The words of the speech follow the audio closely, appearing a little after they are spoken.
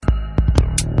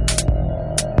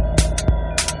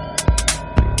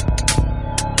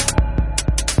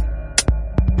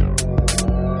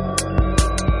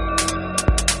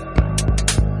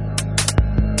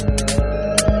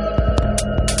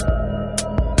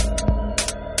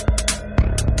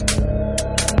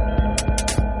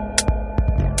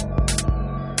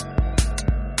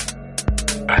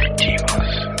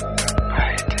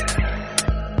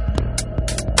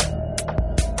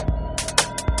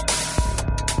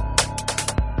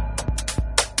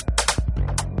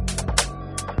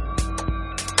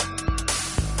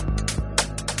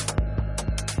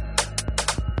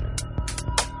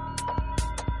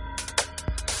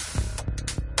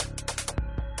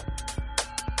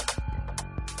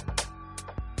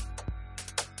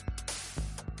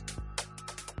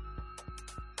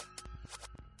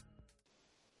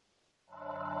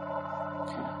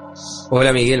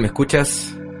Hola Miguel, ¿me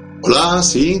escuchas? Hola,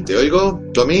 sí, te oigo.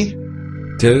 ¿Tú a mí?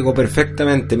 Te oigo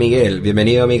perfectamente, Miguel.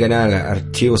 Bienvenido a mi canal,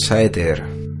 Archivos a Éter.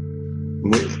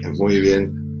 Muy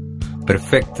bien.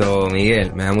 Perfecto,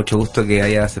 Miguel. Me da mucho gusto que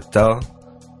hayas aceptado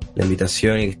la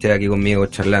invitación y que estés aquí conmigo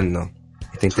charlando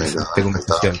esta interesante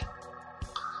conversación.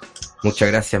 Muchas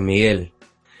gracias, Miguel.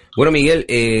 Bueno, Miguel,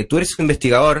 tú eres un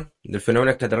investigador del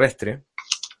fenómeno extraterrestre.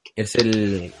 Eres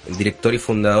el director y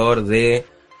fundador de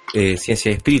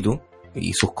Ciencia y Espíritu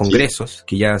y sus congresos,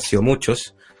 que ya han sido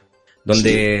muchos,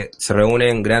 donde se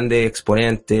reúnen grandes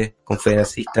exponentes,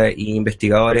 conferencistas e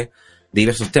investigadores de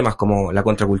diversos temas como la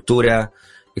contracultura,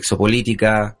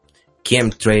 exopolítica,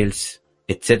 chemtrails,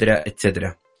 etcétera,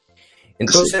 etcétera.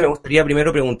 Entonces me gustaría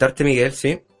primero preguntarte, Miguel,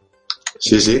 ¿sí?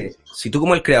 Si tú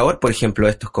como el creador, por ejemplo,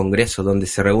 de estos congresos donde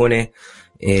se reúne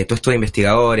todos estos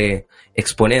investigadores,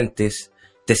 exponentes,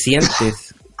 ¿te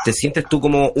sientes tú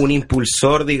como un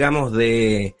impulsor, digamos,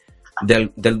 de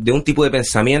un tipo de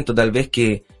pensamiento tal vez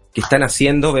que están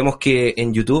haciendo? Vemos que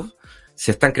en YouTube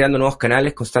se están creando nuevos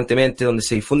canales constantemente donde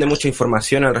se difunde mucha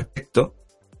información al respecto.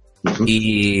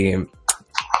 Y,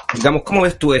 digamos, ¿cómo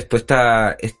ves tú esto,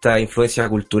 esta influencia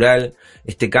cultural,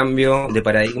 este cambio de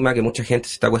paradigma que mucha gente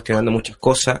se está cuestionando muchas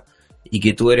cosas y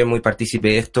que tú eres muy partícipe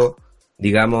de esto,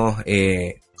 digamos,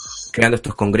 creando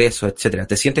estos congresos, etcétera?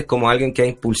 ¿Te sientes como alguien que ha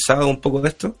impulsado un poco de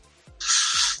esto?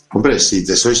 Hombre, si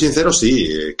te soy sincero,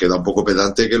 sí, queda un poco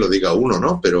pedante que lo diga uno,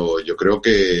 ¿no? Pero yo creo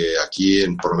que aquí,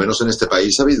 por lo menos en este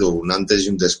país, ha habido un antes y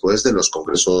un después de los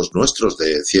congresos nuestros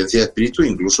de Ciencia y Espíritu,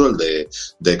 incluso el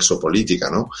de Exopolítica,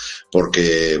 ¿no?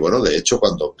 Porque, bueno, de hecho,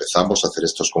 cuando empezamos a hacer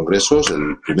estos congresos,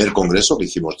 el primer congreso que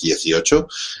hicimos 18,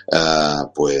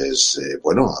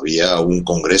 bueno, había un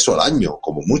congreso al año,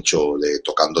 como mucho,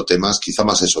 tocando temas quizá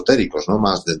más esotéricos, ¿no?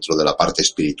 Más dentro de la parte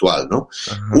espiritual, ¿no?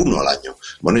 Ajá. Uno al año.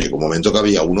 Bueno, llegó un momento que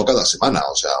había uno cada semana,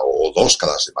 o dos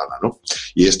cada semana, ¿no?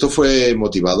 Y esto fue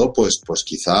motivado, pues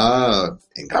quizá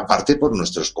en gran parte por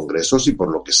nuestros congresos y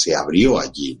por lo que se abrió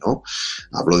allí, ¿no?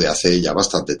 Hablo de hace ya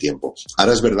bastante tiempo.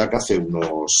 Ahora es verdad que hace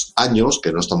unos años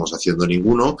que no estamos haciendo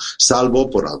ninguno, salvo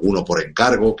por alguno por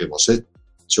encargo que hemos hecho,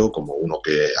 como uno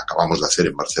que acabamos de hacer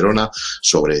en Barcelona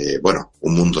sobre, bueno,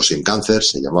 un mundo sin cáncer,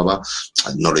 se llamaba.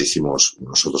 No lo hicimos,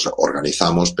 nosotros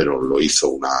organizamos, pero lo hizo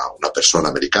una persona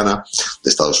americana de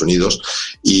Estados Unidos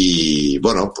y,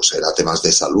 bueno, pues era temas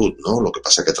de salud, ¿no? Lo que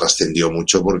pasa es que trascendió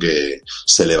mucho porque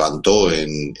se levantó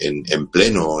en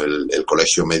pleno el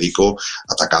colegio médico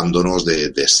atacándonos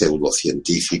de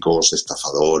pseudocientíficos,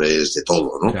 estafadores, de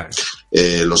todo, ¿no? Claro.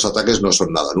 Los ataques no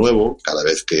son nada nuevo. Cada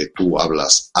vez que tú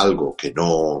hablas algo que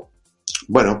no,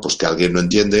 bueno, pues que alguien no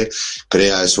entiende,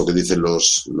 crea eso que dicen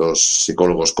los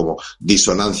psicólogos como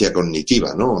disonancia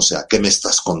cognitiva, ¿no? O sea, ¿qué me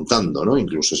estás contando, no?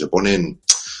 Incluso se ponen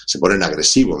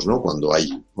agresivos, ¿no? Cuando hay,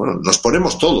 bueno, nos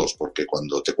ponemos todos, porque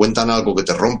cuando te cuentan algo que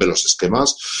te rompe los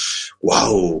esquemas,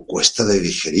 wow, cuesta de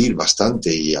digerir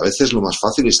bastante y a veces lo más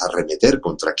fácil es arremeter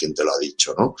contra quien te lo ha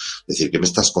dicho, ¿no? Es decir, ¿qué me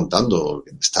estás contando?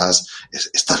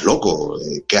 ¿Estás loco?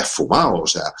 ¿Qué has fumado? O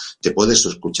sea, te puedes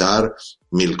escuchar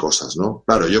mil cosas, ¿no?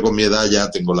 Claro, yo con mi edad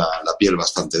ya tengo la piel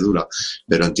bastante dura,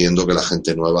 pero entiendo que a la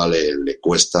gente nueva le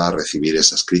cuesta recibir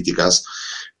esas críticas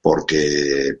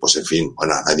porque, pues en fin,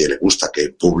 bueno, a nadie le gusta que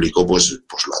el público pues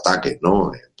lo ataque,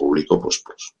 ¿no? El público, pues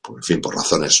en fin, por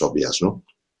razones obvias, ¿no?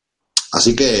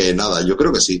 Así que nada, yo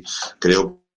creo que sí,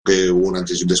 creo que hubo un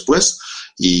antes y un después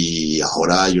y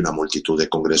ahora hay una multitud de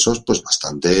congresos pues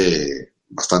bastante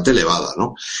elevada,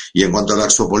 ¿no? Y en cuanto a la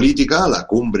Exopolítica, la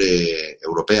Cumbre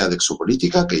Europea de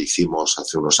Exopolítica que hicimos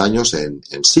hace unos años en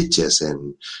Sitges,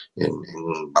 en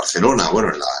Barcelona,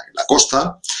 bueno, en la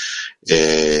costa,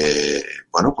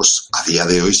 bueno, pues a día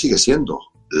de hoy sigue siendo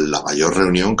la mayor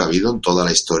reunión que ha habido en toda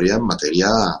la historia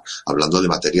hablando de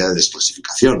materia de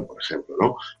desclasificación, por ejemplo,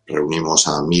 ¿no? Reunimos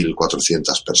a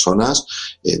 1.400 personas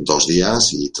en 2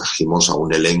 días y trajimos a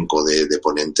un elenco de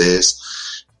ponentes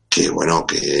que, bueno,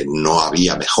 que no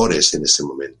había mejores en ese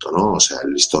momento, ¿no? O sea,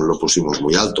 el listón lo pusimos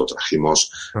muy alto,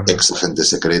 trajimos ex agentes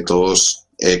secretos,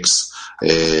 ex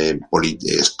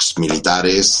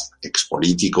militares, ex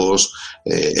políticos,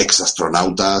 ex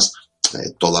astronautas.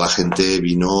 Toda la gente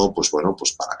vino, pues bueno,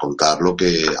 pues para contar lo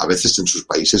que a veces en sus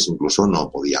países incluso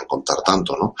no podían contar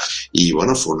tanto, ¿no? Y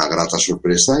bueno, fue una grata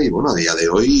sorpresa y bueno, a día de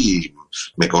hoy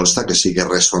me consta que sigue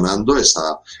resonando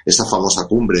esa famosa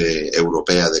cumbre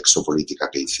europea de exopolítica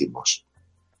que hicimos.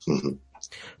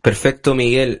 Perfecto,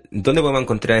 Miguel. ¿Dónde podemos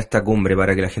encontrar esta cumbre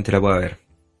para que la gente la pueda ver?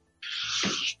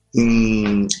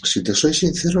 Si te soy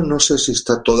sincero, no sé si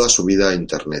está toda subida a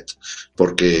internet,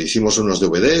 porque hicimos unos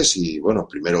DVDs y bueno,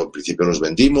 primero en principio los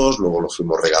vendimos, luego los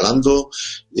fuimos regalando.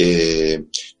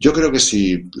 Yo creo que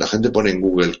si la gente pone en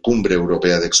Google Cumbre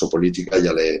Europea de Exopolítica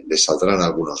ya le saldrán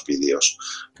algunos vídeos.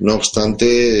 No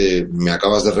obstante, me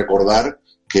acabas de recordar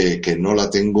que no la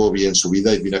tengo bien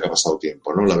subida y mira que ha pasado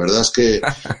tiempo, ¿no? La verdad es que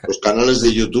los canales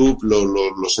de YouTube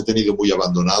los he tenido muy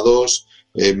abandonados.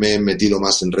 Me he metido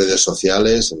más en redes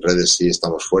sociales, en redes sí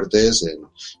estamos fuertes,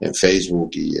 en Facebook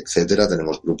y etcétera.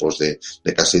 Tenemos grupos de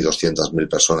casi 200.000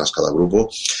 personas cada grupo,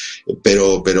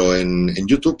 pero en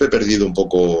YouTube he perdido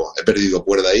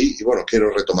cuerda ahí y bueno, quiero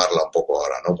retomarla un poco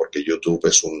ahora, ¿no? Porque YouTube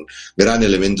es un gran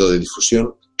elemento de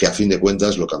difusión que a fin de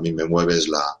cuentas lo que a mí me mueve es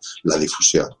la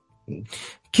difusión.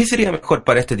 ¿Qué sería mejor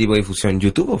para este tipo de difusión,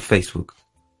 YouTube o Facebook?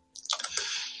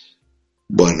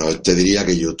 Bueno, te diría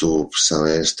que YouTube,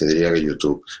 ¿sabes? Te diría que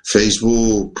YouTube.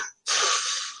 Facebook,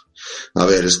 a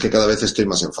ver, es que cada vez estoy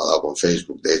más enfadado con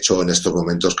Facebook. De hecho, en estos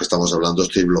momentos que estamos hablando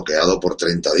estoy bloqueado por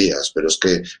 30 días, pero es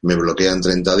que me bloquean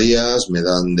 30 días, me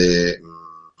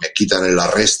quitan el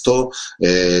arresto,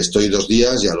 estoy 2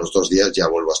 días y a los 2 días ya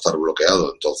vuelvo a estar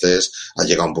bloqueado. Entonces ha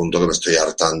llegado un punto que me estoy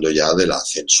hartando ya de la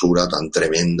censura tan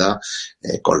tremenda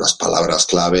con las palabras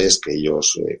claves que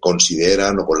ellos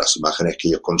consideran o con las imágenes que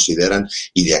ellos consideran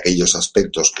y de aquellos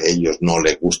aspectos que a ellos no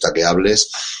les gusta que hables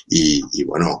y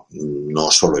bueno, no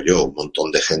solo yo, un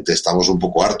montón de gente estamos un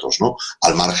poco hartos, ¿no?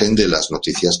 Al margen de las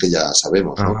noticias que ya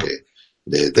sabemos, ¿no? Que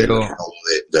del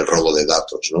robo de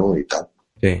datos, ¿no? Y tal.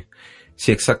 Sí.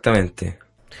 Sí, exactamente.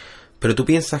 Pero tú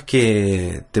piensas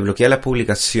que te bloquea las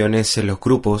publicaciones en los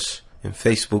grupos, en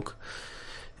Facebook,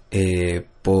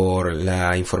 por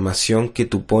la información que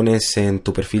tú pones en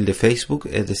tu perfil de Facebook,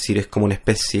 es decir, es como una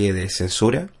especie de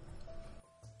censura.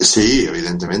 Sí,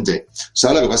 evidentemente.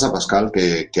 ¿Sabes lo que pasa, Pascal?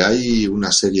 Que hay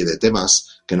una serie de temas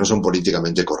que no son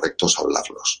políticamente correctos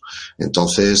hablarlos.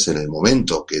 Entonces, en el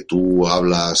momento que tú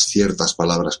hablas ciertas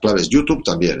palabras claves, YouTube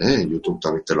también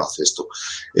te lo hace esto,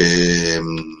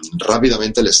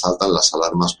 rápidamente le saltan las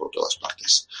alarmas por todas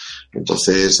partes.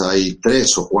 Entonces, hay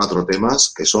 3 o 4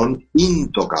 temas que son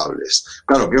intocables.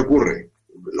 Claro, ¿qué ocurre?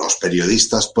 Los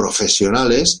periodistas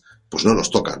profesionales pues no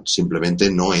los tocan, simplemente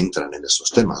no entran en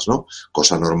esos temas, ¿no?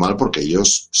 Cosa normal porque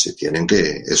ellos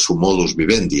es su modus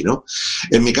vivendi, ¿no?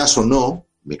 En mi caso no,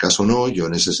 yo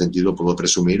en ese sentido puedo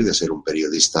presumir de ser un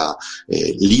periodista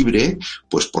libre,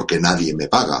 pues porque nadie me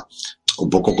paga. Un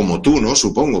poco como tú, ¿no?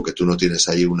 Supongo que tú no tienes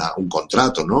ahí un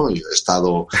contrato, ¿no? Yo he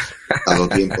estado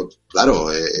tiempo,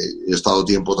 claro, he estado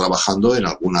tiempo trabajando en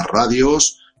algunas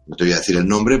radios. No te voy a decir el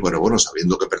nombre, pero bueno,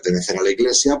 sabiendo que pertenecen a la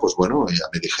Iglesia, pues bueno, ya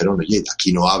me dijeron, oye,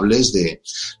 aquí no hables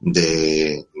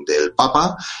del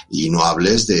Papa y no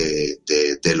hables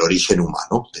del origen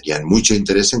humano. Tenían mucho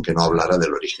interés en que no hablara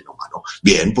del origen humano.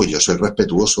 Bien, pues yo soy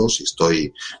respetuoso,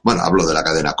 hablo de la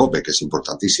cadena COPE, que es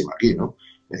importantísima aquí, ¿no?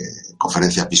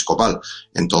 Conferencia episcopal.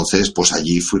 Entonces, pues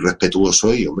allí fui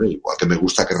respetuoso y, hombre, igual que me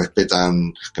gusta que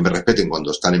me respeten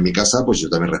cuando están en mi casa, pues yo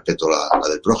también respeto la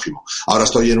del prójimo. Ahora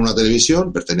estoy en una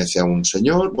televisión, pertenece a un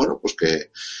señor, bueno, pues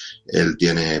que él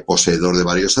tiene poseedor de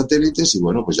varios satélites y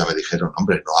bueno, pues ya me dijeron,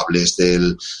 hombre, no hables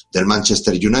del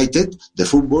Manchester United de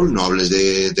fútbol, no hables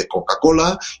de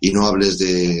Coca-Cola y no hables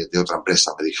de otra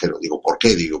empresa, me dijeron. Digo, ¿por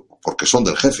qué? Digo, porque son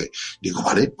del jefe. Digo,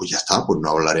 vale, pues ya está, pues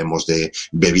no hablaremos de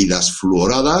bebidas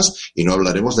fluoradas y no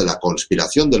hablaremos de la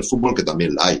conspiración del fútbol, que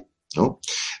también la hay, ¿no?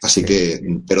 Así que,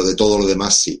 pero de todo lo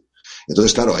demás sí.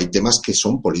 Entonces, claro, hay temas que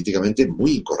son políticamente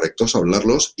muy incorrectos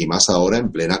hablarlos y más ahora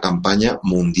en plena campaña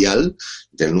mundial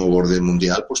del nuevo orden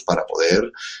mundial, pues para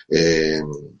poder,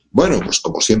 pues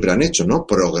como siempre han hecho, ¿no?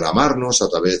 Programarnos a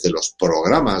través de los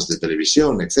programas de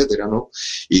televisión, etcétera, ¿no?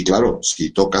 Y claro,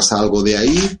 si tocas algo de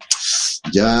ahí,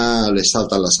 ya les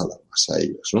saltan las alarmas a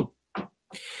ellos, ¿no?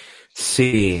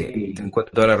 Sí, te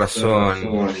encuentro toda la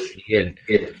razón, Miguel.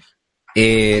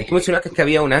 Tú mencionaste que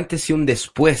había un antes y un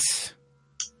después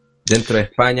dentro de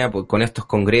España, pues, con estos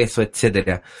congresos,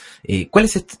 etcétera. ¿Cuál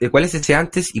es ese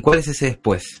antes y cuál es ese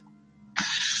después?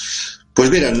 Pues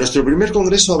mira, en nuestro primer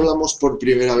congreso hablamos por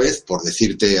primera vez, por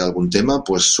decirte algún tema,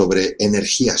 pues sobre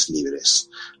energías libres.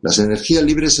 Las energías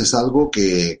libres es algo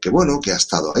que ha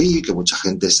estado ahí, que mucha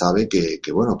gente sabe que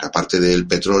aparte del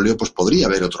petróleo, pues podría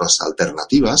haber otras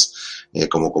alternativas,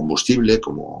 como combustible,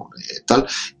 como tal,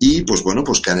 y pues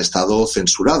que han estado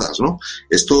censuradas, ¿no?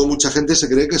 Esto mucha gente se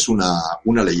cree que es una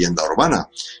leyenda urbana,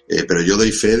 pero yo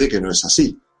doy fe de que no es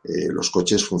así. Los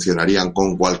coches funcionarían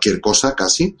con cualquier cosa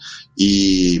casi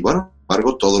y sin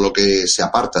embargo todo lo que se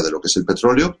aparta de lo que es el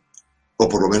petróleo o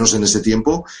por lo menos en ese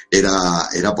tiempo era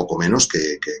poco menos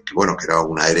que era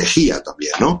una herejía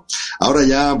también, ¿no? Ahora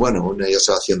ya, bueno, ya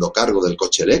se va haciendo cargo del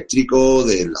coche eléctrico,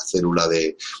 de la célula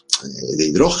de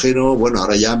hidrógeno, bueno,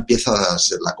 ahora ya empieza a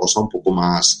ser la cosa un poco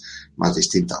más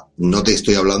distinta. No te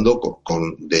estoy hablando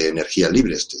de energías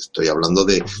libres, te estoy hablando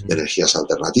de energías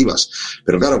alternativas.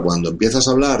 Pero claro, cuando empiezas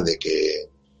a hablar de que,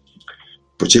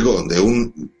 pues chico,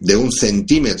 de un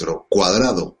centímetro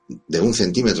cuadrado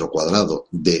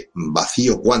de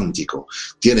vacío cuántico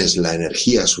tienes la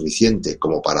energía suficiente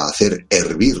como para hacer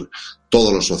hervir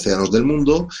todos los océanos del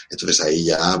mundo, entonces ahí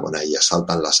ya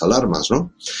saltan las alarmas,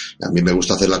 ¿no? A mí me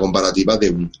gusta hacer la comparativa de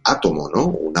un átomo, ¿no?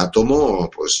 Un átomo,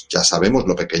 pues ya sabemos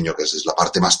lo pequeño que es la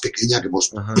parte más pequeña que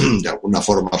hemos de alguna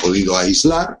forma podido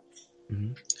aislar.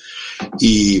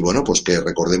 Y bueno, pues que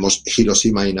recordemos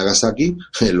Hiroshima y Nagasaki,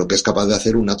 lo que es capaz de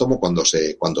hacer un átomo cuando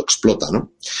explota,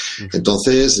 ¿no?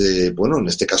 Entonces, en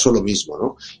este caso lo mismo,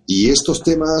 ¿no? Y estos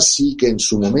temas sí que en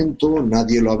su momento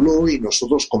nadie lo habló y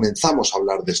nosotros comenzamos a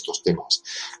hablar de estos temas.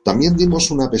 También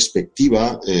dimos una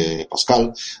perspectiva,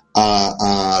 Pascal,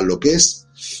 a lo que es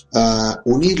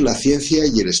unir la ciencia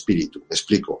y el espíritu. Me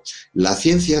explico. La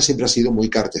ciencia siempre ha sido muy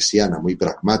cartesiana, muy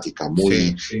pragmática,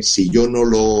 muy... Sí. Si yo no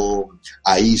lo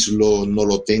aíslo, no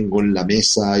lo tengo en la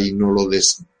mesa y no lo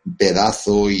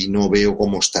despedazo y no veo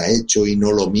cómo está hecho y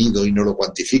no lo mido y no lo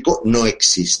cuantifico, no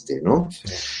existe, ¿no?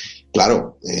 Sí.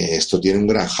 Claro, esto tiene un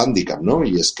gran hándicap, ¿no?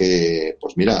 Y es que,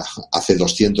 pues mira, hace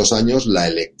 200 años la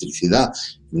electricidad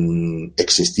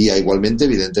existía igualmente,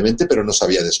 evidentemente, pero no se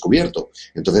había descubierto.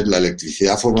 Entonces la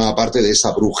electricidad formaba parte de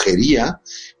esa brujería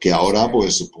que ahora,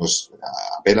 pues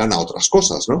apelan a otras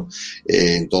cosas, ¿no?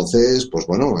 Entonces, pues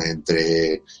bueno,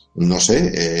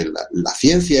 la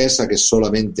ciencia esa que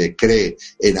solamente cree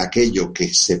en aquello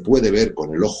que se puede ver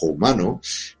con el ojo humano,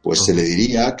 pues se le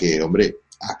diría que, hombre,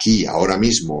 aquí, ahora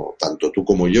mismo, tanto tú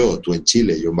como yo, tú en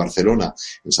Chile, yo en Barcelona,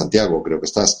 en Santiago creo que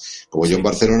estás, como yo en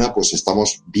Barcelona, pues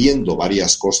estamos viendo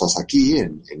varias cosas aquí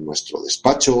en nuestro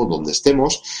despacho, donde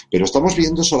estemos, pero estamos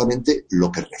viendo solamente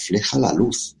lo que refleja la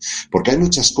luz, porque hay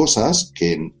muchas cosas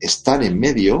que están en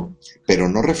medio, pero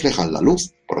no reflejan la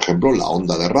luz. Por ejemplo, la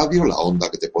onda de radio, la onda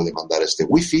que te puede mandar este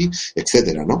wifi,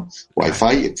 etcétera, ¿no?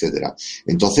 Wi-Fi, etcétera.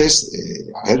 Entonces,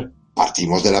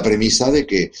 partimos de la premisa de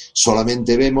que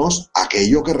solamente vemos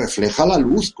aquello que refleja la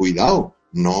luz, cuidado,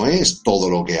 no es todo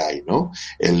lo que hay, ¿no?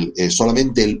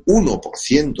 Solamente el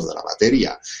 1% de la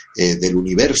materia del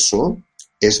universo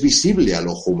es visible al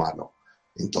ojo humano.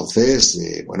 Entonces,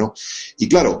 y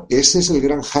claro, ese es el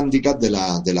gran hándicap de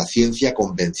la ciencia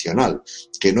convencional,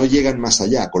 que no llegan más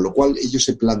allá, con lo cual ellos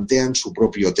se plantean su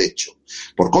propio techo.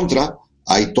 Por contra,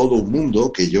 hay todo un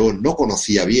mundo que yo no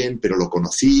conocía bien, pero lo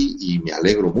conocí y me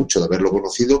alegro mucho de haberlo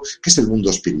conocido, que es el mundo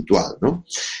espiritual, ¿no?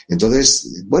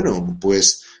 Entonces,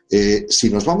 si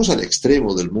nos vamos al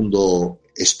extremo del mundo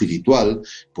espiritual,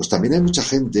 pues también hay mucha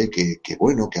gente que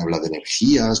habla de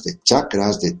energías, de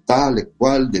chakras, de tal y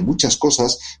cual, de muchas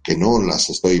cosas que no las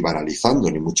estoy banalizando,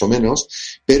 ni mucho menos,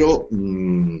 pero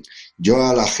yo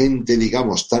a la gente,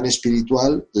 digamos, tan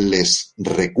espiritual les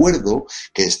recuerdo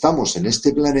que estamos en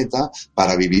este planeta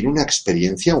para vivir una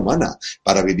experiencia humana,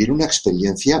 para vivir una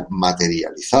experiencia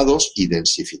materializados y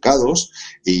densificados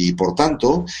y, por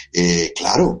tanto,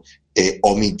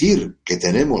 omitir que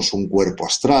tenemos un cuerpo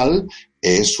astral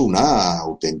es una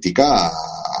auténtica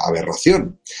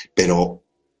aberración, pero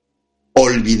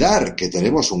olvidar que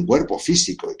tenemos un cuerpo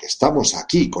físico y que estamos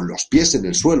aquí con los pies en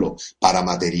el suelo para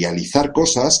materializar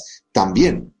cosas,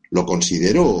 también lo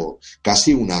considero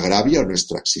casi un agravio a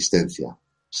nuestra existencia,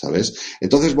 ¿sabes?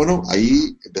 Entonces,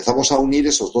 ahí empezamos a unir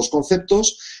esos dos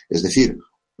conceptos, es decir,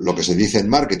 lo que se dice en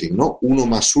marketing, ¿no? 1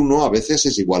 más 1 a veces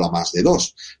es igual a más de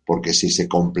 2, porque si se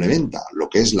complementa lo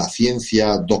que es la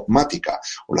ciencia dogmática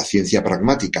o la ciencia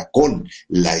pragmática con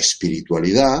la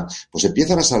espiritualidad, pues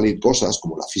empiezan a salir cosas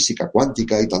como la física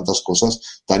cuántica y tantas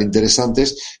cosas tan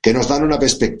interesantes que nos dan una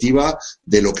perspectiva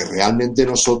de lo que realmente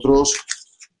nosotros,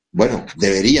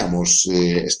 deberíamos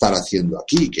estar haciendo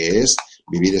aquí, que es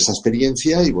vivir esa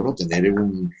experiencia y, tener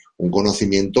un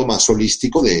conocimiento más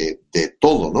holístico de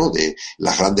todo, ¿no? De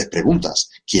las grandes preguntas.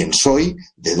 ¿Quién soy?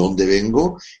 ¿De dónde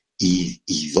vengo?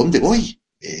 ¿Y dónde voy?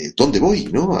 ¿Dónde voy?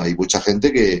 ¿No? Hay mucha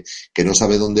gente que no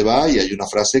sabe dónde va y hay una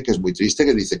frase que es muy triste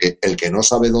que dice que el que no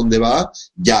sabe dónde va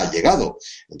ya ha llegado.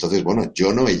 Entonces,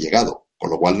 yo no he llegado, con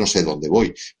lo cual no sé dónde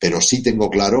voy, pero sí tengo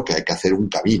claro que hay que hacer un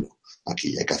camino.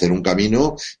 aquí. Hay que hacer un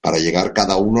camino para llegar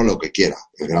cada uno a lo que quiera.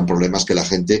 El gran problema es que la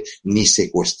gente ni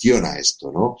se cuestiona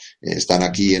esto, ¿no? Están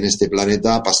aquí en este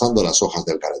planeta pasando las hojas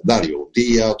del calendario. Un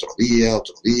día, otro día,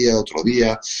 otro día, otro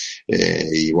día.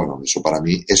 Y bueno, eso para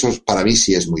mí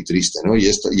sí es muy triste, ¿no? Y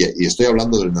estoy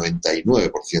hablando del 99%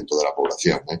 de la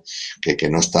población, que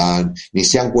no están, ni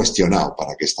se han cuestionado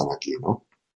para qué están aquí, ¿no?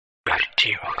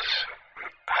 Archivos.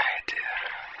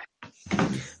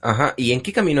 Ajá, ¿y en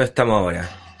qué camino estamos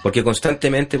ahora? Porque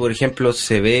constantemente, por ejemplo,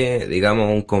 se ve,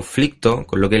 digamos, un conflicto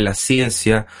con lo que es la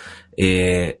ciencia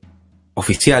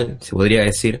oficial, se podría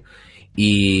decir,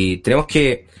 y tenemos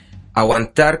que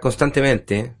aguantar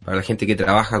constantemente, para la gente que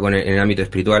trabaja en el ámbito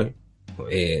espiritual,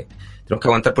 tenemos que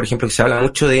aguantar, por ejemplo, que se habla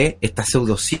mucho de esta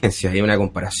pseudociencia, y hay una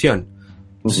comparación.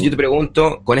 Entonces yo te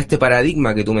pregunto, con este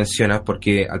paradigma que tú mencionas,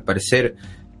 porque al parecer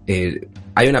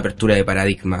hay una apertura de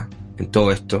paradigma en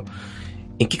todo esto,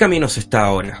 ¿en qué camino se está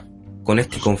ahora? Con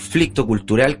este conflicto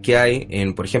cultural que hay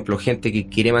en, por ejemplo, gente que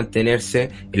quiere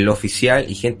mantenerse en lo oficial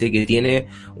y gente que tiene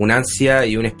una ansia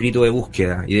y un espíritu de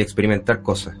búsqueda y de experimentar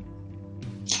cosas.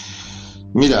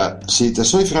 Mira, si te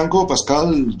soy franco,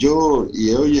 Pascal, yo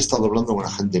hoy he estado hablando con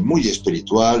una gente muy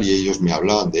espiritual y ellos me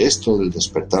hablaban de esto, del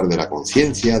despertar de la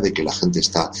conciencia, de que la gente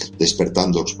está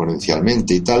despertando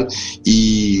exponencialmente y tal.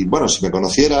 Y bueno, si me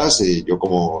conocieras, yo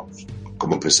como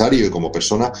empresario y como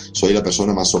persona, soy la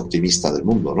persona más optimista del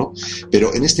mundo, ¿no?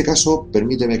 Pero en este caso,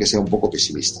 permíteme que sea un poco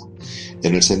pesimista,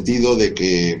 en el sentido de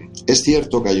que es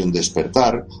cierto que hay un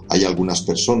despertar, hay algunas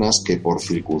personas que por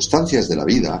circunstancias de la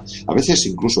vida, a veces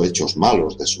incluso hechos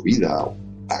malos de su vida,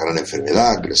 una gran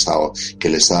enfermedad que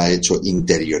les ha hecho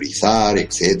interiorizar,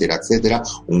 etcétera, etcétera,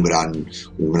 un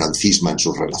gran cisma en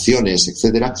sus relaciones,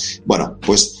 etcétera. Bueno,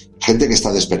 pues gente que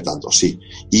está despertando, sí.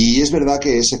 Y es verdad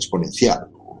que es exponencial.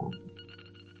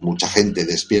 Mucha gente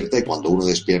despierta y cuando uno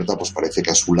despierta, pues parece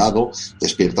que a su lado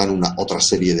despiertan otra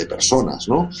serie de personas,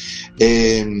 ¿no?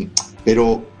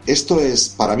 Pero esto es,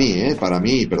 para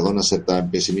mí, perdona ser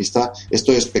tan pesimista,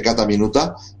 esto es peccata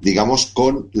minuta, digamos,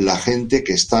 con la gente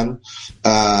que están,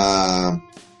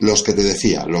 los que te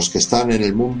decía, los que están en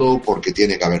el mundo porque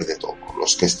tiene que haber de todo,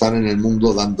 los que están en el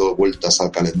mundo dando vueltas al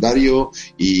calendario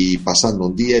y pasando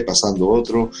un día y pasando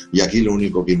otro, y aquí lo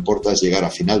único que importa es llegar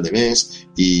a final de mes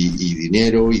y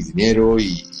dinero y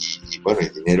bueno,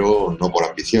 y dinero no por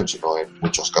ambición, sino en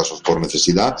muchos casos por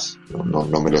necesidad.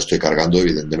 No me lo estoy cargando,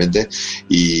 evidentemente,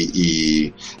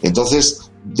 y entonces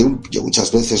yo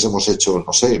muchas veces hemos hecho,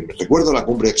 no sé, recuerdo la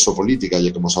Cumbre Exo-Politica,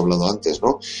 ya que hemos hablado antes,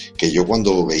 ¿no? Que yo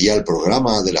cuando veía el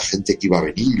programa de la gente que iba a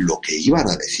venir, lo que iban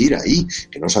a decir ahí,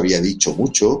 que no se había dicho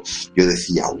mucho, yo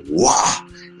decía, ¡guau!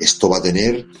 Esto va a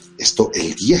tener,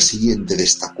 el día siguiente de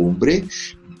esta cumbre,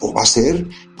 pues va a ser,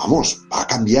 va a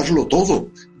cambiarlo todo.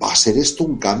 Va a ser esto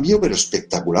un cambio, pero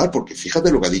espectacular, porque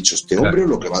fíjate lo que ha dicho este hombre o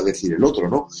lo que va a decir el otro,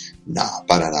 ¿no? Nada,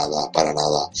 para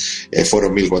nada.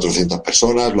 Fueron 1.400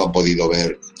 personas, lo han podido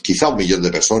ver quizá 1 millón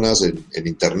de personas en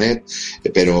Internet,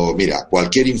 pero mira,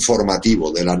 cualquier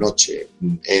informativo de la noche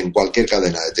en cualquier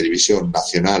cadena de televisión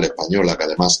nacional, española, que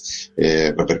además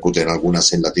repercute en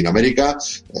algunas en Latinoamérica,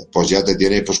 pues ya te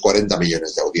tiene 40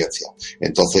 millones de audiencia.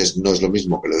 Entonces no es lo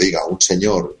mismo que lo diga un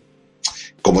señor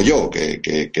como yo,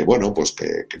 que bueno, pues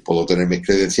que puedo tener mis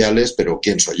credenciales, pero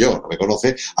 ¿quién soy yo? No me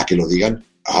conoce, a que lo digan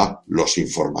los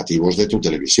informativos de tu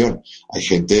televisión. Hay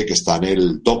gente que está en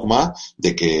el dogma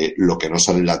de que lo que no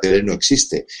sale en la tele no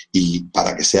existe, y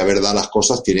para que sea verdad las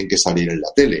cosas tienen que salir en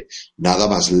la tele, nada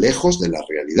más lejos de la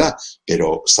realidad,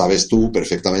 pero sabes tú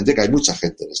perfectamente que hay mucha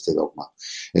gente en este dogma.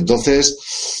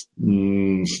 Entonces,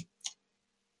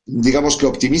 digamos que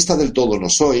optimista del todo no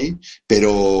soy,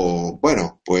 pero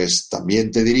bueno, pues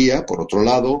también te diría, por otro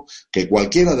lado, que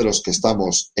cualquiera de los que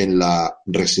estamos en la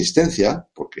resistencia,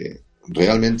 porque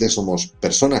realmente somos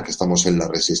personas que estamos en la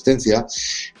resistencia,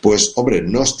 pues hombre,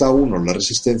 no está uno en la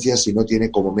resistencia si no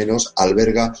tiene, como menos,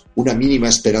 alberga una mínima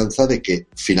esperanza de que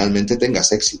finalmente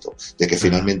tengas éxito, de que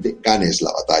finalmente ganes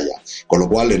la batalla. Con lo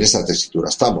cual, en esa tesitura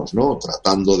estamos, ¿no?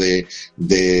 Tratando de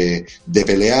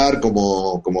pelear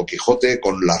como Quijote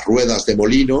con las ruedas de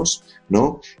molinos,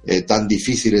 ¿no? Tan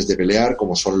difíciles de pelear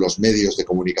como son los medios de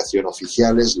comunicación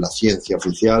oficiales, la ciencia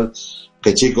oficial,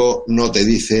 que, chico, no te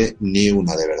dice ni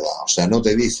una de verdad, o sea, no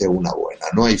te dice una buena,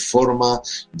 no hay forma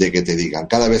de que te digan.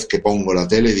 Cada vez que pongo la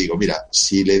tele digo, mira,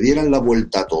 si le dieran la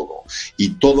vuelta a todo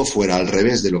y todo fuera al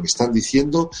revés de lo que están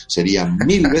diciendo, sería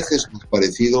 1000 veces más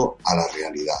parecido a la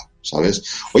realidad, ¿sabes?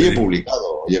 Hoy he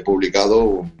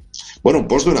publicado bueno, un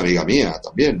post de una amiga mía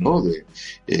también, ¿no?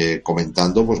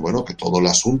 Comentando, pues bueno, que todo el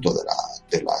asunto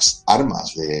de las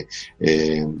armas,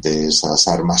 de esas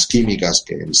armas químicas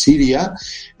que en Siria,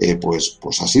 pues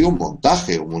ha sido un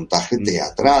montaje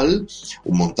teatral,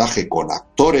 un montaje con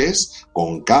actores,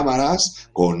 con cámaras,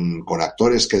 con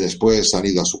actores que después han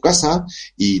ido a su casa,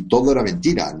 y todo era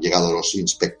mentira. Han llegado los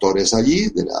inspectores allí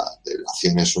de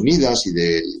Naciones Unidas y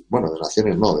de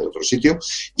Naciones no, de otro sitio,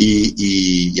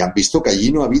 y han visto que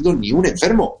allí no ha habido ni un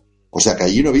enfermo. O sea, que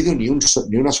allí no ha habido ni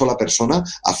una sola persona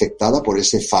afectada por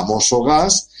ese famoso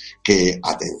gas que,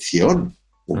 atención,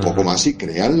 un poco más y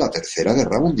crean la Tercera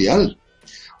Guerra Mundial.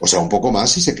 O sea, un poco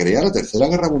más y se crea la Tercera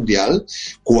Guerra Mundial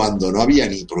cuando no había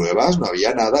ni pruebas, no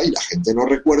había nada, y la gente no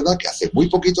recuerda que hace muy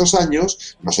poquitos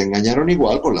años nos engañaron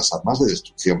igual con las armas de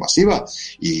destrucción masiva.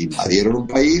 Y invadieron un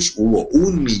país, hubo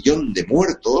 1 millón de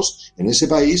muertos en ese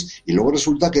país, y luego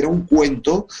resulta que era un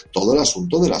cuento todo el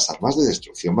asunto de las armas de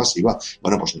destrucción masiva.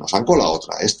 Bueno, pues nos han colado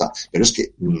otra esta. Pero es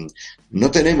que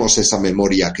no tenemos esa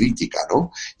memoria crítica,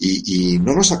 ¿no? Y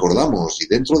no nos acordamos. Y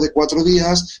dentro de 4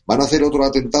 días van a hacer otro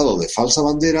atentado de falsa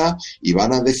bandera y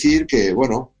van a decir que,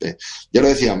 bueno, ya lo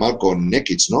decía Malcolm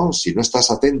X, ¿no? Si no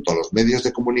estás atento a los medios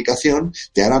de comunicación,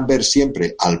 te harán ver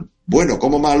siempre al bueno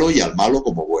como malo y al malo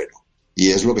como bueno.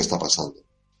 Y es lo que está pasando.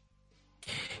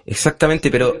 Exactamente,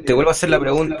 pero te vuelvo a hacer la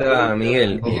pregunta,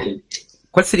 Miguel.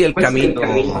 ¿Cuál sería el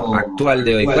camino actual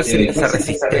de hoy? ¿Cuál sería esa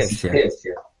resistencia?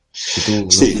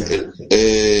 Sí,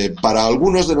 para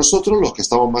algunos de nosotros, los que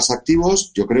estamos más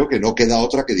activos, yo creo que no queda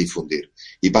otra que difundir.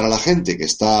 Y para la gente que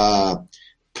está...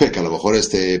 que a lo mejor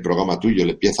este programa tuyo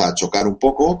le empieza a chocar un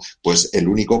poco, pues el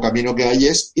único camino que hay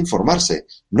es informarse,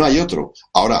 no hay otro.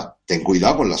 Ahora, ten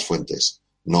cuidado con las fuentes,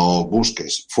 no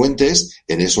busques fuentes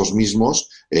en esos mismos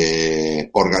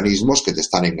organismos que te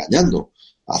están engañando.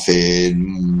 Hace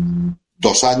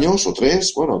 2 años o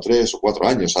 3, 3 o 4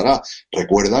 años ahora,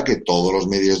 recuerda que todos los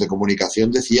medios de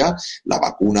comunicación decía la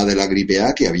vacuna de la gripe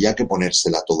A que había que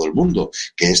ponérsela a todo el mundo,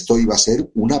 que esto iba a ser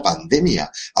una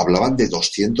pandemia. Hablaban de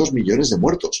 200 millones de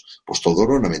muertos. Pues todo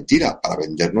era una mentira para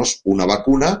vendernos una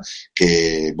vacuna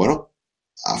que, bueno,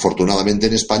 afortunadamente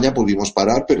en España pudimos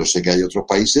parar, pero sé que hay otros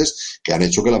países que han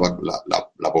hecho que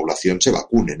la población se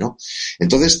vacune, ¿no?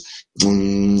 Entonces,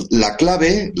 la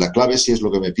clave, si es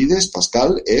lo que me pides,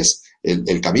 Pascal, es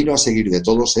el camino a seguir de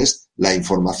todos es la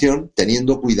información,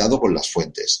 teniendo cuidado con las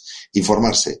fuentes.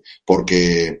 Informarse,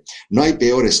 porque no hay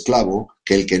peor esclavo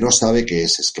que el que no sabe que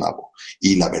es esclavo.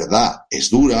 Y la verdad es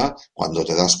dura cuando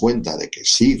te das cuenta de que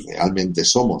sí, realmente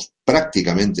somos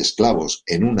prácticamente esclavos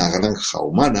en una granja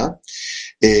humana.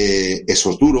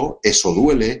 Eso es duro, eso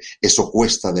duele, eso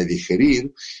cuesta de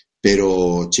digerir,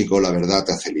 pero, chico, la verdad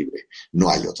te hace libre. No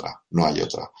hay otra.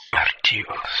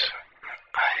 Archivos.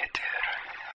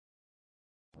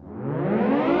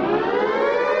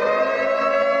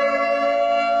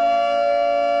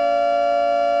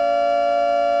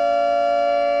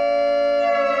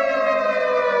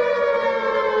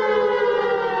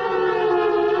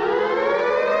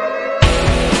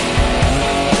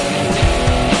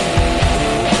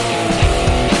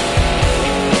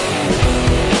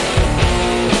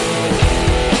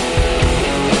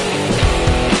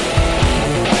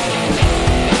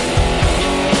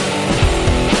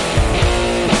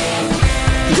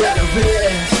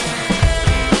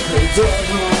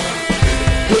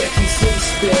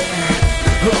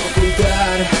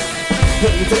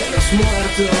 Entre los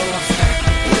muertos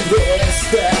de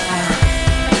esta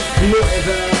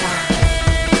nueva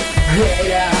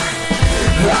era,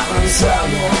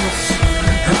 avanzamos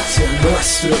hacia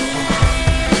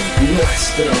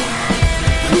nuestro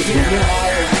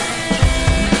final.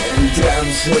 En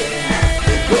trance,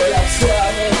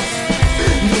 colapsados,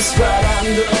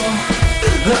 disparando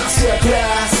hacia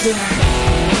atrás.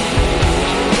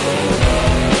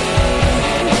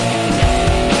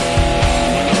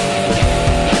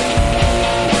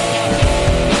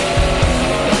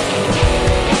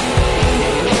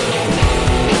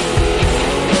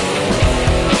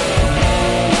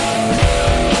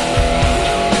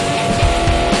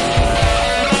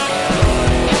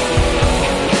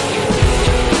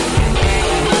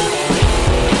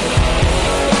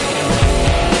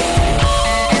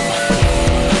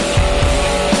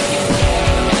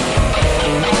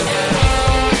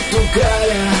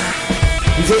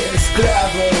 De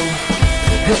esclavo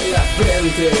en la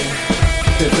frente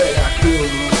de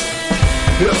Veracruz,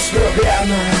 los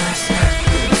programas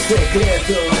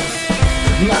secretos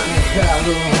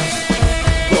manejados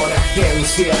por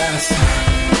agencias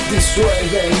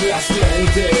disuelven las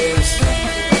mentes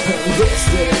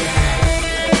desde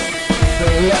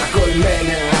la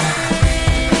colmena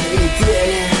y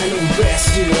tienen un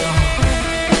precio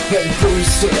el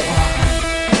pulso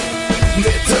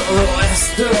de todo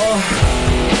esto.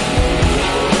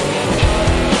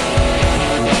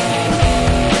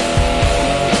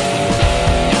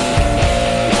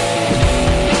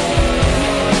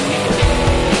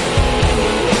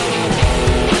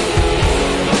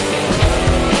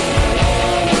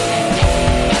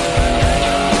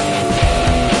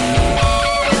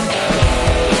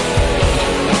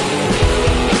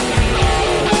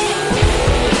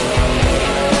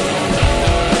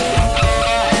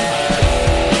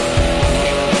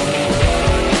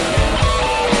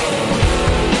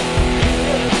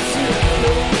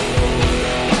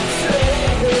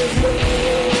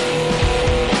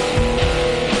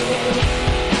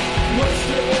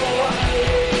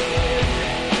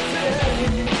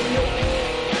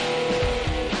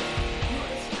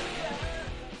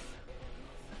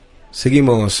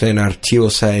 Seguimos en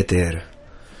Archivos a Éter.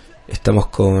 Estamos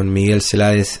con Miguel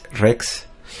Celades Rex.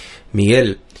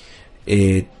 Miguel,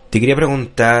 te quería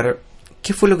preguntar,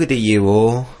 ¿qué fue lo que te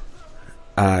llevó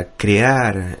a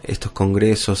crear estos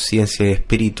congresos Ciencia y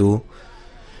Espíritu,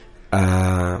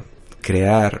 a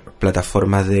crear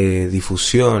plataformas de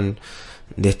difusión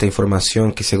de esta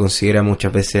información que se considera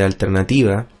muchas veces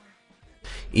alternativa?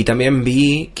 Y también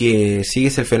vi que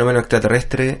sigues el fenómeno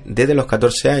extraterrestre desde los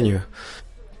 14 años.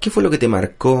 ¿Qué fue lo que te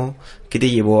marcó? ¿Qué te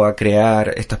llevó a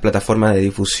crear estas plataformas de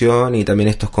difusión y también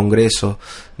estos congresos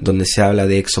donde se habla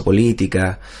de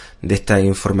exopolítica, de estas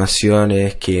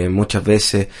informaciones que muchas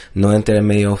veces no entran en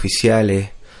medios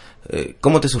oficiales?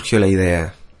 ¿Cómo te surgió la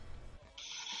idea?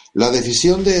 La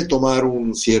decisión de tomar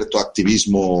un cierto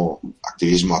activismo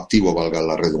activo, valga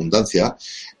la redundancia,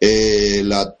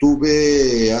 la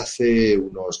tuve hace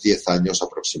unos 10 años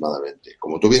aproximadamente.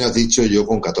 Como tú bien has dicho, yo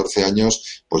con 14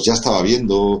 años pues ya estaba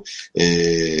viendo,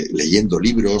 leyendo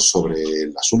libros sobre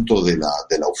el asunto de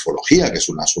la ufología, que es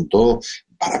un asunto,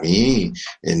 para mí,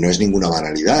 no es ninguna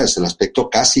banalidad, es el aspecto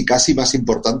casi más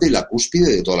importante y la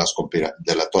cúspide de todas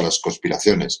las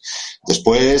conspiraciones.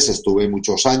 Después estuve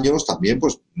muchos años también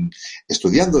pues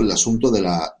estudiando el asunto de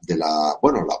la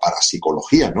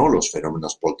parapsicología, ¿no? Los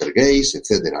fenómenos poltergeist,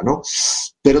 etcétera, ¿no?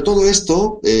 Pero todo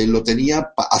esto lo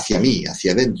tenía hacia mí,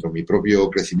 hacia adentro, mi propio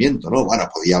crecimiento, ¿no? Bueno,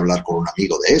 podía hablar con un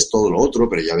amigo de esto, de lo otro,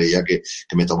 pero ya veía que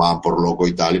me tomaban por loco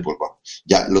y tal, y pues bueno,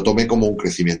 ya lo tomé como un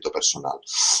crecimiento personal.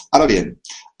 Ahora bien,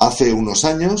 hace unos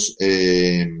años,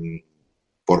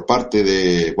 por parte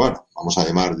de, bueno, vamos a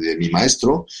llamar de mi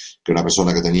maestro, que era una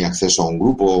persona que tenía acceso a un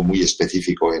grupo muy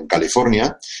específico en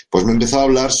California, pues me empezó a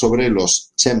hablar sobre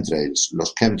los chemtrails,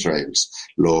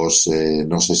 no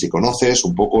sé si conoces,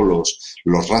 un poco los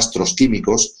rastros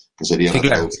químicos, que sería la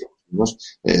traducción, ¿no?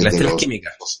 Las estelas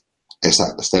químicas.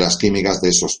 Exacto, estelas químicas de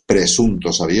esos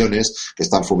presuntos aviones que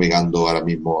están fumigando ahora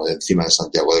mismo encima de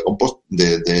Santiago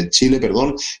de Chile,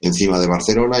 encima de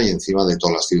Barcelona y encima de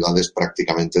todas las ciudades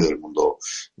prácticamente del mundo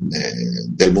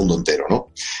entero, ¿no?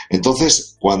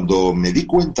 Entonces, cuando me di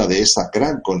cuenta de esa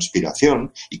gran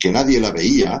conspiración y que nadie la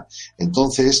veía,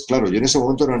 entonces, claro, yo en ese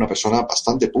momento era una persona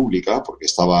bastante pública porque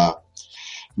estaba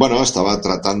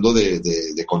tratando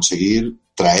de conseguir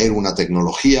traer una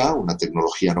tecnología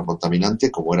no contaminante,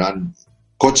 como eran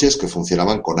coches que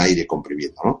funcionaban con aire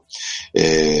comprimido, ¿no?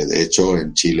 De hecho,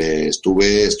 en Chile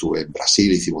estuve en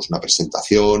Brasil, hicimos una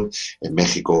presentación, en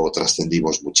México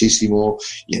trascendimos muchísimo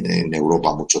y en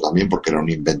Europa mucho también, porque era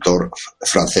un inventor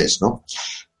francés, ¿no?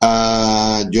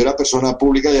 Yo era persona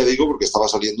pública, ya digo, porque estaba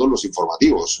saliendo en los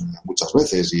informativos muchas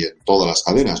veces y en todas las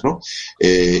cadenas, ¿no?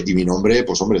 Y mi nombre,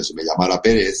 pues hombre, si me llamara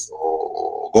Pérez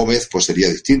o Gómez, pues sería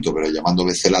distinto, pero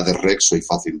llamándome Celades Rex soy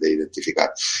fácil de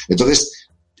identificar. Entonces,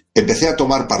 empecé a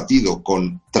tomar partido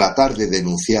con tratar de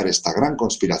denunciar esta gran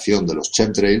conspiración de los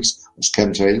chemtrails,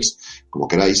 como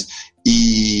queráis,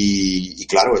 y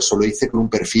claro, eso lo hice con un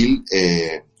perfil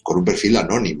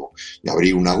anónimo. Y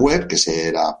abrí una web que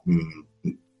era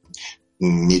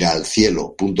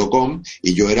miraalcielo.com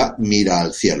y yo era Mira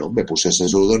al Cielo. Me puse ese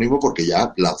seudónimo porque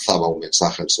ya lanzaba un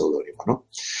mensaje al seudónimo, ¿no?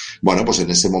 Bueno, pues en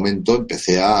ese momento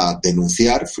empecé a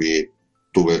denunciar,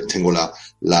 tengo la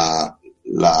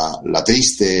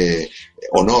triste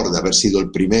honor de haber sido el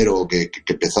primero que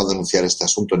empezó a denunciar este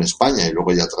asunto en España y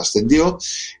luego ya trascendió.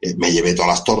 Me llevé todas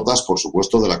las tortas, por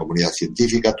supuesto, de la comunidad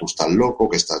científica. Tú estás loco,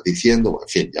 ¿qué estás diciendo? En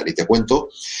fin, ya ni te cuento.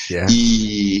 Yeah.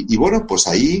 Y bueno, pues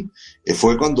ahí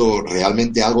fue cuando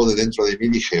realmente algo de dentro de mí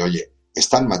dije, oye,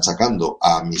 están machacando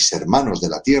a mis hermanos de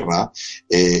la tierra,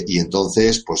 y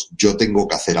entonces pues yo tengo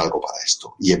que hacer algo para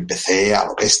esto. Y empecé a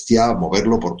lo bestia a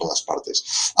moverlo por todas partes.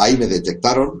 Ahí me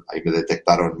detectaron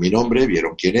mi nombre,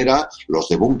 vieron quién era, los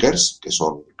de Bunkers, que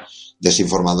son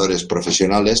desinformadores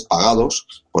profesionales pagados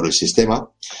por el sistema,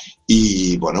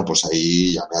 y bueno, pues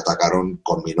ahí ya me atacaron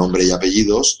con mi nombre y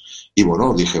apellidos, y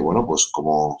bueno, dije, bueno, pues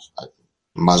como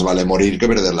más vale morir que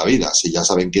perder la vida. Si ya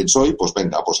saben quién soy, pues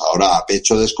venga, pues ahora a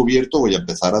pecho descubierto voy a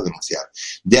empezar a denunciar.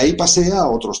 De ahí pasé a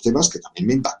otros temas que también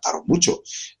me impactaron mucho.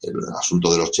 El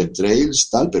asunto de los chemtrails,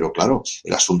 tal, pero claro,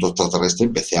 el asunto extraterrestre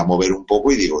empecé a mover un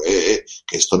poco y digo,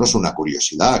 que esto no es una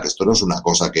curiosidad, que esto no es una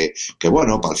cosa que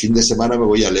bueno, para el fin de semana me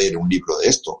voy a leer un libro de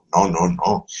esto.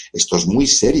 No. Esto es muy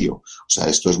serio. O sea,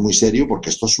 esto es muy serio porque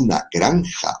esto es una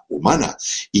granja humana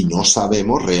y no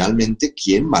sabemos realmente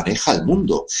quién maneja el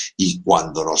mundo. Y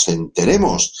cuando nos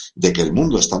enteremos de que el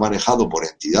mundo está manejado por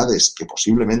entidades que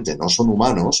posiblemente no son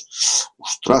humanos,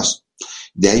 ¡ostras!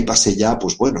 De ahí pasé ya,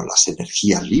 pues bueno, las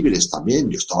energías libres también.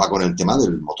 Yo estaba con el tema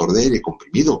del motor de aire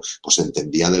comprimido, pues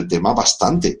entendía del tema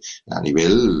bastante a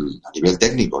nivel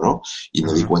técnico, ¿no? Y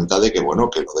me di cuenta de que, bueno,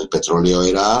 que lo del petróleo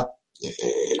era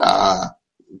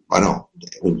bueno,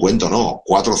 un cuento no,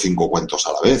 4 o 5 cuentos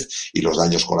a la vez, y los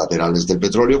daños colaterales del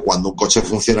petróleo, cuando un coche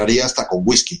funcionaría hasta con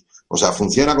whisky. O sea,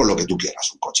 funciona con lo que tú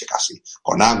quieras, un coche casi,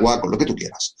 con agua, con lo que tú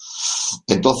quieras.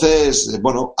 Entonces,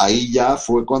 bueno, ahí ya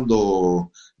fue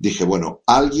cuando dije, bueno,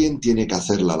 alguien tiene que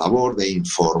hacer la labor de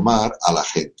informar a la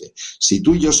gente. Si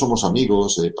tú y yo somos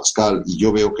amigos, Pascal, y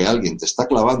yo veo que alguien te está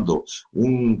clavando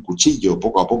un cuchillo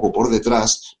poco a poco por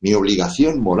detrás, mi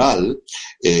obligación moral,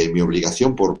 mi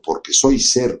obligación porque soy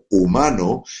ser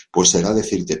humano, pues será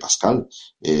decirte, Pascal,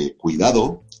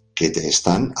 cuidado, que te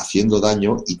están haciendo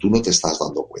daño y tú no te estás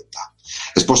dando cuenta.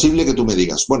 Es posible que tú me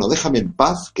digas, bueno, déjame en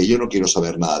paz, que yo no quiero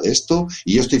saber nada de esto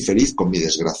y yo estoy feliz con mi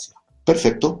desgracia.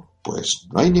 Perfecto, pues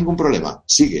no hay ningún problema,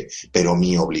 sigue. Pero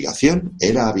mi obligación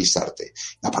era avisarte.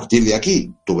 A partir de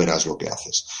aquí, tú verás lo que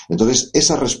haces. Entonces,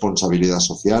 esa responsabilidad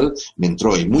social me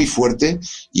entró ahí muy fuerte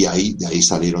y de ahí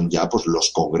salieron ya pues los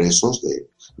congresos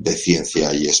de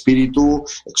Ciencia y Espíritu,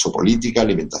 Exo-Política,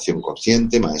 Alimentación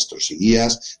Consciente, Maestros y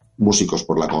Guías, Músicos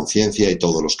por la Conciencia y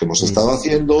todos los que hemos estado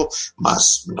haciendo,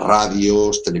 más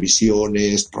radios,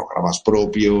 televisiones, programas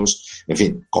propios, en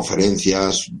fin,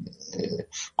 conferencias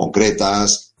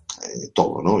concretas,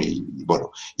 todo, ¿no? Y bueno,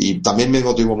 y también me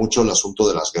motivó mucho el asunto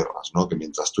de las guerras, ¿no? Que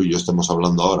mientras tú y yo estemos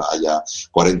hablando ahora haya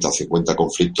 40 o 50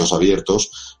 conflictos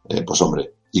abiertos, pues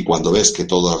hombre, y cuando ves que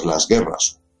todas las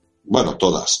guerras, bueno,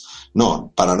 todas,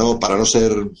 no, para no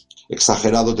ser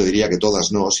exagerado te diría que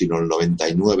todas no, sino el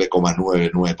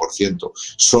 99,99%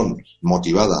 son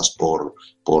motivadas por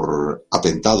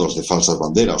atentados de falsas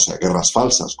banderas, o sea, guerras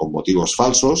falsas con motivos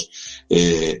falsos,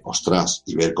 ostras,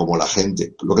 y ver cómo la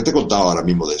gente, lo que te he contado ahora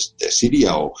mismo de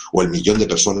Siria o el millón de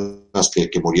personas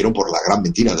que murieron por la gran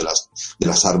mentira de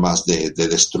las armas de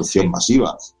destrucción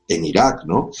masiva en Irak,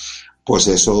 ¿no? Pues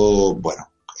eso, bueno,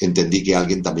 entendí que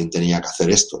alguien también tenía que hacer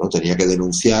esto, ¿no? Tenía que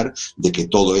denunciar de que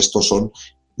todo esto son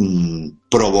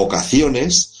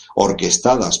provocaciones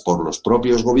orquestadas por los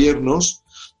propios gobiernos.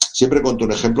 Siempre cuento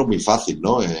un ejemplo muy fácil,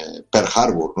 ¿no? Pearl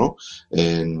Harbor, ¿no?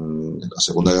 En la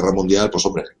Segunda Guerra Mundial, pues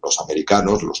hombre, los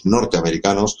americanos, los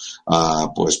norteamericanos,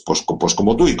 pues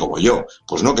como tú y como yo,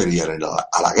 pues no querían ir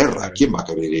a la guerra. ¿Quién va a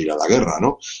querer ir a la guerra,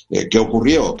 no? ¿Qué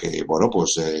ocurrió? Que, bueno,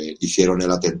 pues hicieron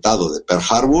el atentado de Pearl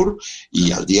Harbor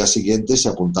y al día siguiente se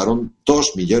apuntaron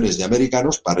 2 millones de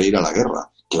americanos para ir a la guerra.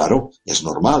 Claro, es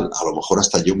normal. A lo mejor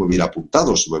hasta yo me hubiera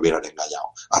apuntado si me hubieran engañado.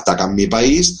 Atacan mi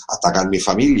país, atacan mi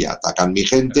familia, atacan mi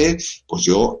gente, pues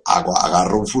yo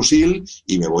agarro un fusil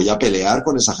y me voy a pelear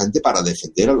con esa gente para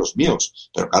defender a los míos.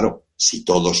 Pero claro, si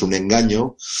todo es un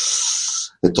engaño,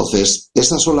 entonces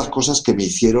esas son las cosas que me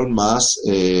hicieron más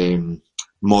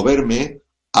moverme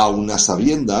a unas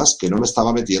sabiendas que no me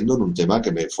estaba metiendo en un tema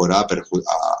que me fuera a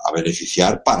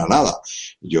beneficiar para nada.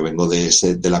 Yo vengo de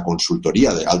la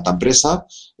consultoría de alta empresa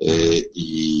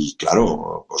y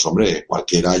claro, pues hombre,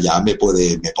 cualquiera ya me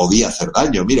podía hacer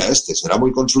daño. Mira, será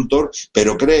muy consultor,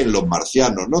 pero cree en los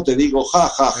marcianos, no te digo ja,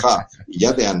 ja, ja, y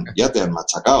ya te han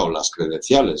machacado las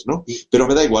credenciales, ¿no? Pero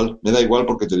me da igual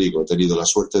porque te digo, he tenido la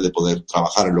suerte de poder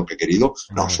trabajar en lo que he querido.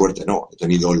 No, suerte no, he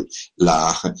tenido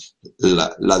la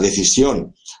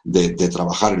decisión de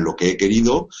trabajar en lo que he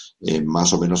querido,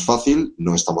 más o menos fácil.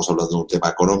 No estamos hablando de un tema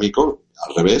económico,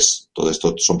 al revés, todo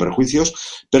esto son perjuicios,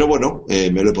 pero bueno,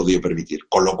 me lo he podido permitir,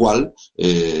 con lo cual,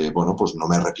 bueno, pues no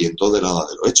me arrepiento de nada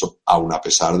de lo hecho, aun a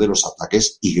pesar de los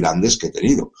ataques y grandes que he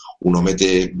tenido. Uno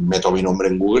meto mi nombre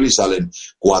en Google y salen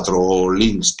 4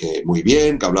 links que muy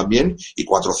bien, que hablan bien, y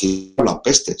 4 o 5 hablan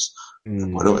pestes.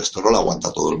 Bueno, esto no lo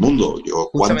aguanta todo el mundo.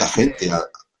 ¿Cuánta gente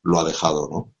lo ha dejado,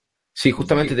 no? Sí,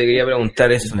 justamente te quería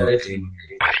preguntar eso.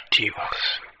 Archivos.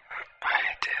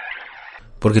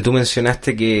 Porque tú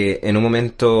mencionaste que en un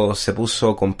momento se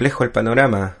puso complejo el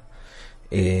panorama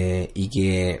y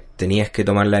que tenías que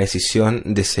tomar la decisión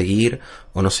de seguir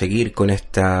o no seguir con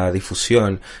esta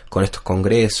difusión, con estos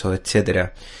congresos,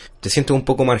 etcétera. ¿Te sientes un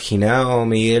poco marginado,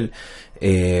 Miguel,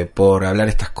 por hablar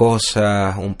estas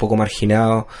cosas, un poco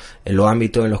marginado en los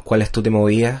ámbitos en los cuales tú te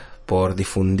movías, por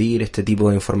difundir este tipo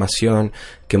de información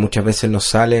que muchas veces no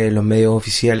sale en los medios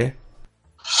oficiales?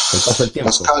 El paso del tiempo.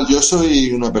 Pascal, yo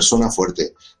soy una persona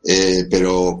fuerte,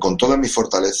 pero con toda mi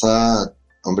fortaleza,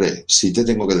 hombre, sí te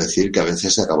tengo que decir que a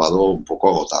veces he acabado un poco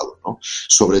agotado, ¿no?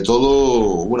 Sobre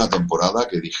todo una temporada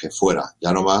que dije fuera,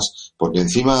 ya no más, porque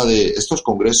encima de estos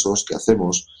congresos que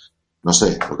hacemos, no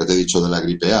sé, lo que te he dicho de la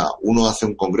gripe A, uno hace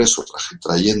un congreso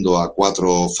trayendo a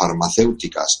 4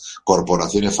 farmacéuticas,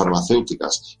 corporaciones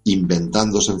farmacéuticas,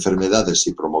 inventándose enfermedades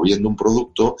y promoviendo un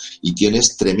producto, y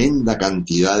tienes tremenda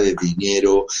cantidad de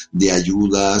dinero, de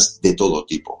ayudas, de todo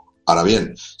tipo. Ahora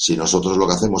bien, si nosotros lo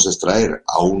que hacemos es traer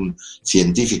a un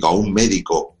científico, a un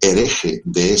médico hereje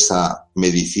de esa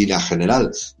medicina general,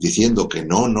 diciendo que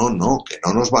no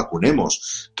nos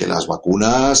vacunemos, que las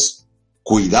vacunas,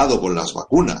 cuidado con las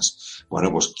vacunas. Bueno,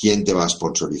 pues ¿quién te va a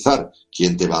sponsorizar?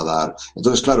 ¿Quién te va a dar?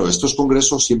 Entonces, claro, estos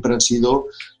congresos siempre han sido,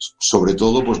 sobre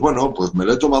todo, pues bueno, pues me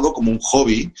lo he tomado como un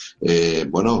hobby.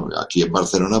 Bueno, aquí en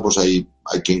Barcelona, pues hay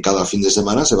quien cada fin de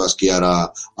semana se va a esquiar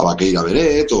a Baqueira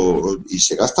Beret y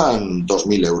se gastan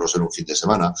 2.000 euros en un fin de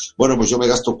semana. Bueno, pues yo me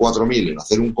gasto 4.000 en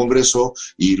hacer un congreso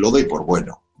y lo doy por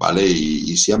bueno, ¿vale?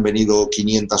 Y si han venido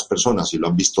 500 personas y lo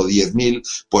han visto 10.000,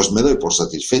 pues me doy por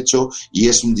satisfecho y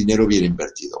es un dinero bien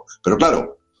invertido. Pero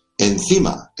claro,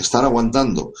 encima, estar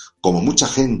aguantando, como mucha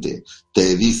gente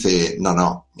te dice,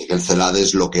 no, Miguel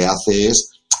Celades lo que hace es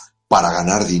para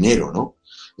ganar dinero, ¿no?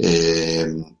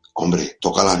 Hombre,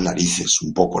 toca las narices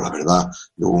un poco, la verdad.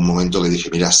 Hubo un momento que dije,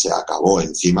 mira, se acabó,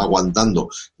 encima aguantando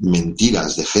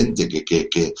mentiras de gente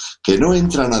que no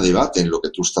entran a debate en lo que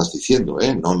tú estás diciendo,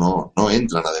 ¿eh? No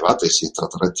entran a debate si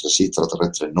extraterrestres sí,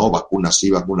 extraterrestres no, vacunas sí,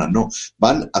 vacunas no.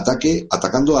 Van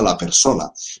atacando a la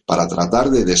persona para tratar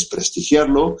de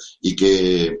desprestigiarlo y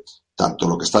que tanto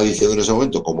lo que está diciendo en ese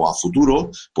momento como a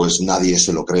futuro, pues nadie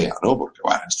se lo crea, ¿no? Porque,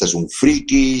 bueno, este es un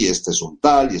friki, y este es un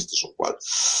tal, y este es un cual.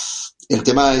 El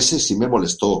tema ese sí me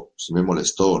molestó,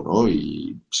 ¿no?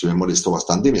 Y sí me molestó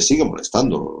bastante y me sigue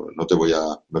molestando, no te voy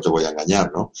a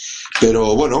engañar, ¿no?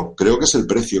 Pero bueno, creo que es el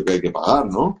precio que hay que pagar,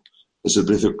 ¿no? Es el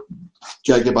precio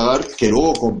que hay que pagar, que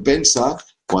luego compensa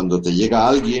cuando te llega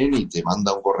alguien y te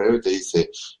manda un correo y te dice,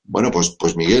 bueno,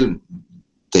 pues Miguel,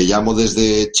 te llamo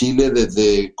desde Chile,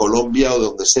 desde Colombia o de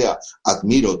donde sea,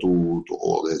 admiro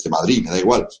o desde Madrid, me da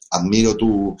igual, admiro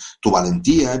tu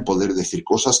valentía en poder decir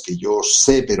cosas que yo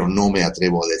sé pero no me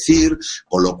atrevo a decir,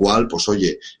 con lo cual, pues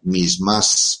oye, mis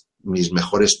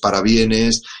mejores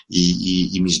parabienes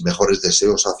y mis mejores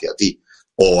deseos hacia ti.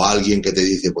 O alguien que te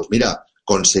dice, pues mira,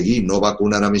 conseguí no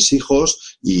vacunar a mis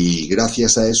hijos y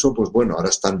gracias a eso, pues bueno, ahora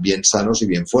están bien sanos y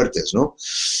bien fuertes, ¿no?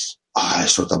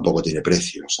 Eso tampoco tiene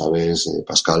precio, ¿sabes,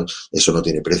 Pascal? Eso no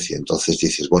tiene precio. Entonces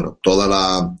dices, bueno, toda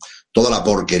la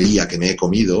porquería que me he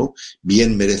comido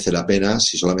bien merece la pena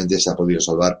si solamente se ha podido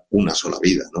salvar una sola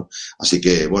vida, ¿no? Así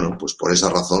que, bueno, pues por esa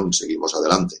razón seguimos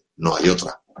adelante. No hay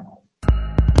otra.